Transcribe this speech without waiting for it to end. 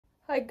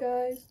Hi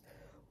guys,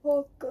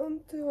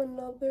 welcome to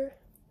another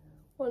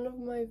one of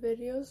my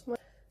videos.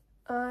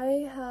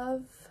 I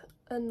have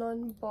an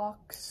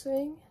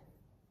unboxing.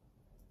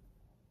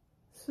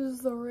 This is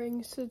the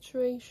ring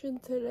situation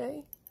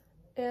today.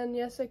 And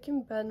yes, I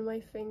can bend my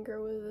finger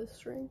with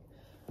this ring.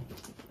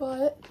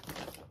 But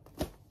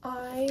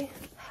I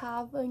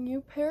have a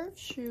new pair of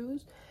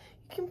shoes.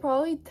 You can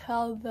probably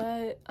tell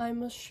that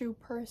I'm a shoe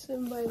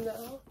person by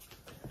now.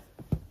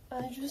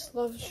 I just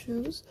love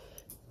shoes.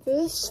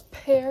 This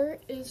pair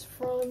is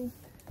from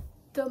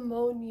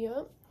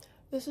Demonia.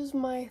 This is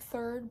my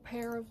third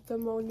pair of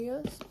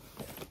Demonias.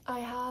 I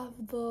have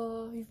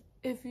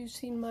if you've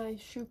seen my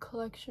shoe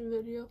collection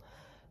video,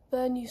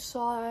 then you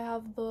saw I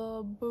have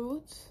the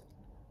boots.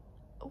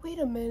 Wait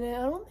a minute,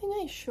 I don't think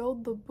I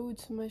showed the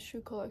boots in my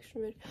shoe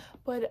collection video,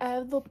 but I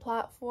have the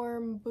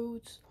platform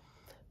boots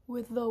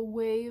with the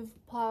wave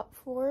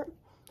platform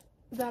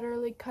that are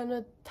like kind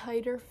of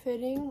tighter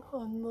fitting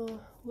on the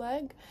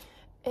leg.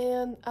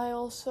 And I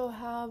also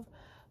have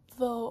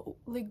the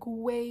like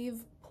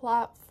wave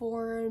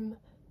platform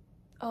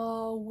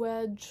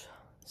wedge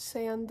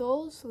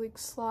sandals, like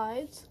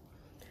slides,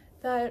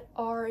 that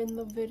are in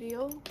the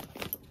video.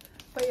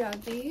 But yeah,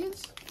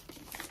 these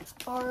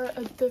are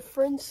a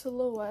different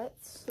silhouette,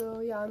 so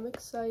yeah, I'm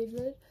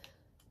excited.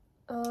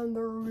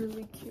 They're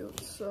really cute,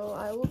 so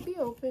I will be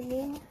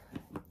opening.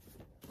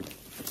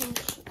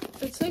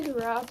 It's like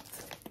wrapped,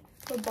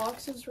 the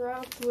box is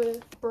wrapped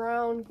with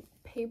brown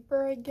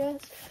paper, I guess,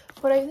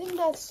 but I think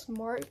that's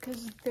smart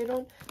because they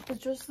don't,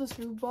 it's just the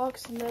shoe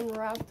box and then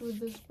wrapped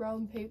with this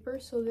brown paper,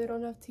 so they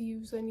don't have to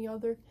use any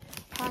other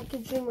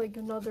packaging like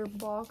another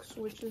box,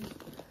 which is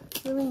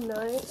really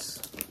nice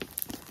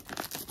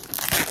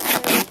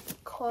and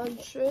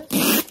conscious.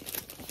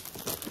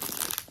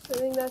 I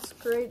think that's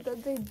great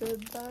that they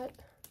did that.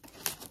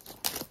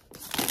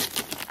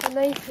 And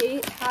I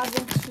hate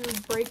having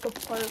to break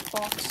apart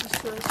boxes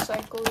to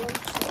recycle them,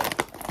 so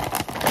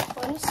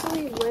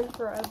honestly, win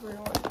for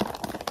everyone.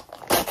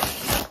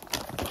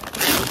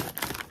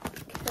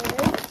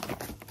 Okay.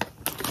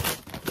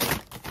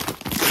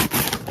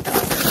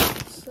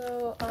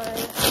 So I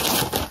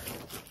have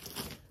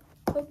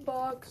the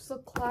box, the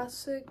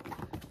classic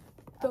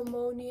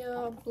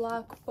Demonia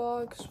black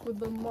box with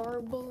the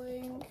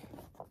marbling.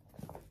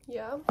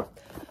 Yeah.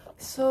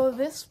 So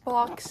this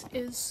box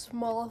is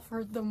small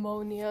for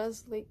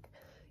Demonias. Like,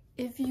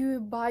 if you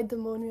buy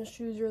Demonia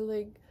shoes, you're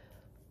like,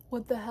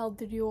 what the hell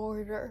did you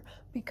order?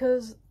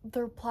 Because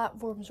their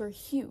platforms are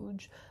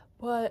huge.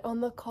 But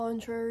on the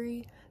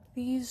contrary,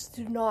 these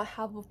do not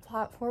have a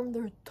platform.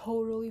 They're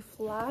totally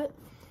flat.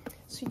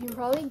 So you can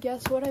probably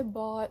guess what I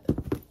bought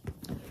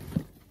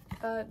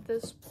at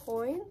this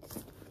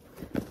point.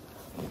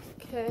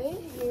 Okay,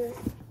 here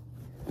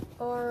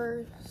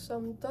are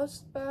some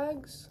dust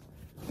bags.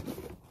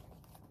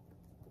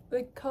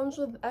 It comes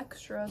with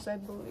extras, I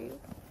believe.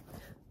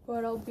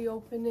 But I'll be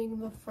opening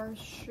the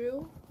first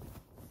shoe.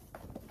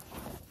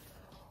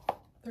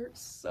 They're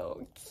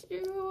so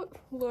cute.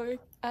 Look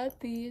at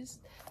these.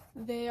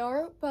 They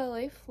are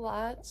ballet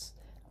flats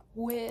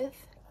with,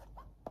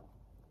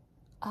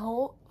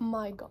 oh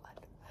my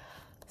god,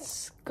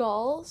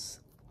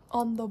 skulls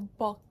on the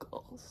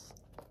buckles.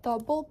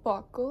 Double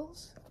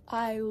buckles.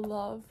 I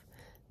love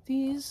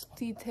these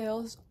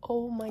details.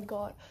 Oh my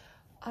god.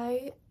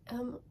 I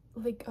am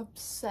like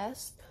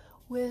obsessed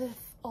with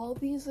all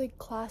these like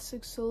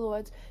classic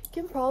silhouettes.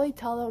 You can probably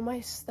tell that my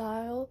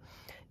style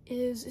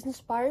is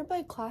inspired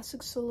by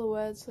classic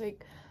silhouettes,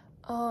 like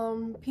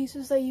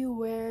pieces that you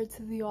wear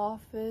to the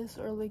office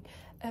or like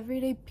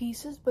everyday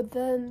pieces, but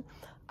then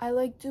I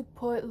like to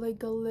put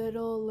like a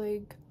little,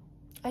 like,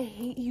 I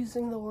hate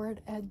using the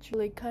word edgy,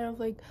 like kind of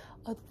like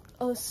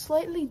a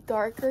slightly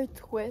darker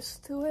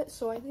twist to it.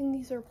 So I think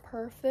these are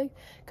perfect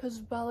because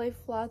ballet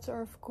flats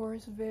are of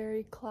course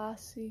very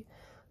classy,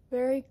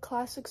 very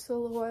classic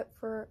silhouette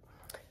for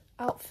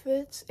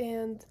outfits,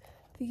 and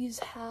these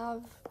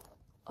have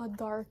a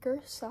darker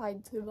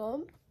side to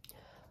them.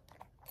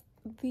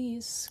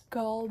 These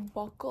skull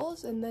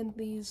buckles and then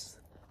these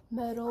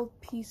metal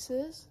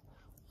pieces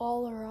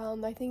all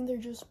around. I think they're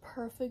just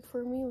perfect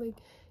for me. Like,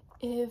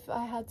 if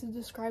I had to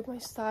describe my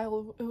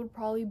style, it would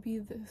probably be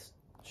this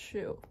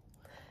shoe,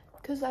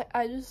 because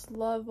I just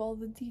love all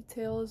the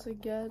details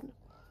again.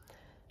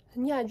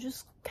 And yeah, it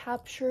just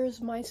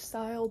captures my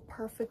style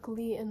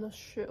perfectly in a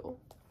shoe.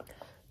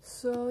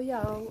 So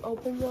yeah, I'll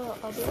open the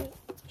other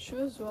shoe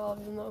as well,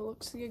 even though it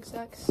looks the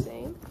exact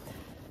same.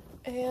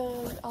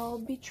 And I'll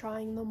be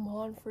trying them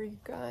on for you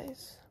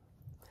guys.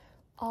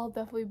 I'll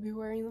definitely be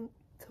wearing them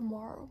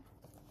tomorrow.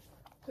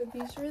 But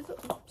these are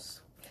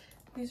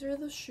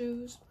the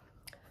shoes.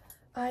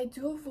 I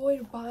do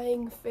avoid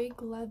buying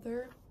fake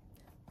leather,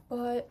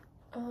 but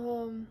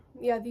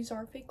yeah, these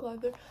are fake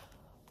leather,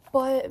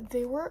 but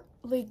they were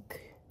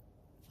like,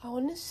 I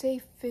want to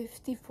say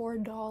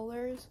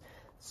 $54,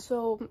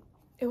 so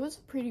it was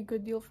a pretty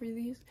good deal for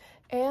these.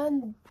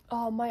 And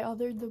my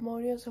other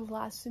Demonias have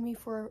lasted me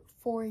for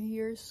 4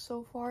 years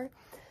so far,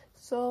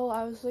 so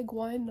I was like,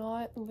 why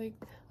not? Like,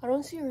 I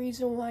don't see a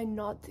reason why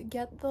not to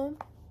get them.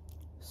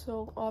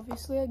 So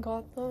obviously I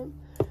got them.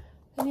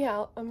 And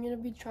yeah, I'm gonna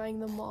be trying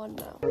them on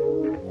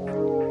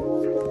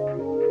now.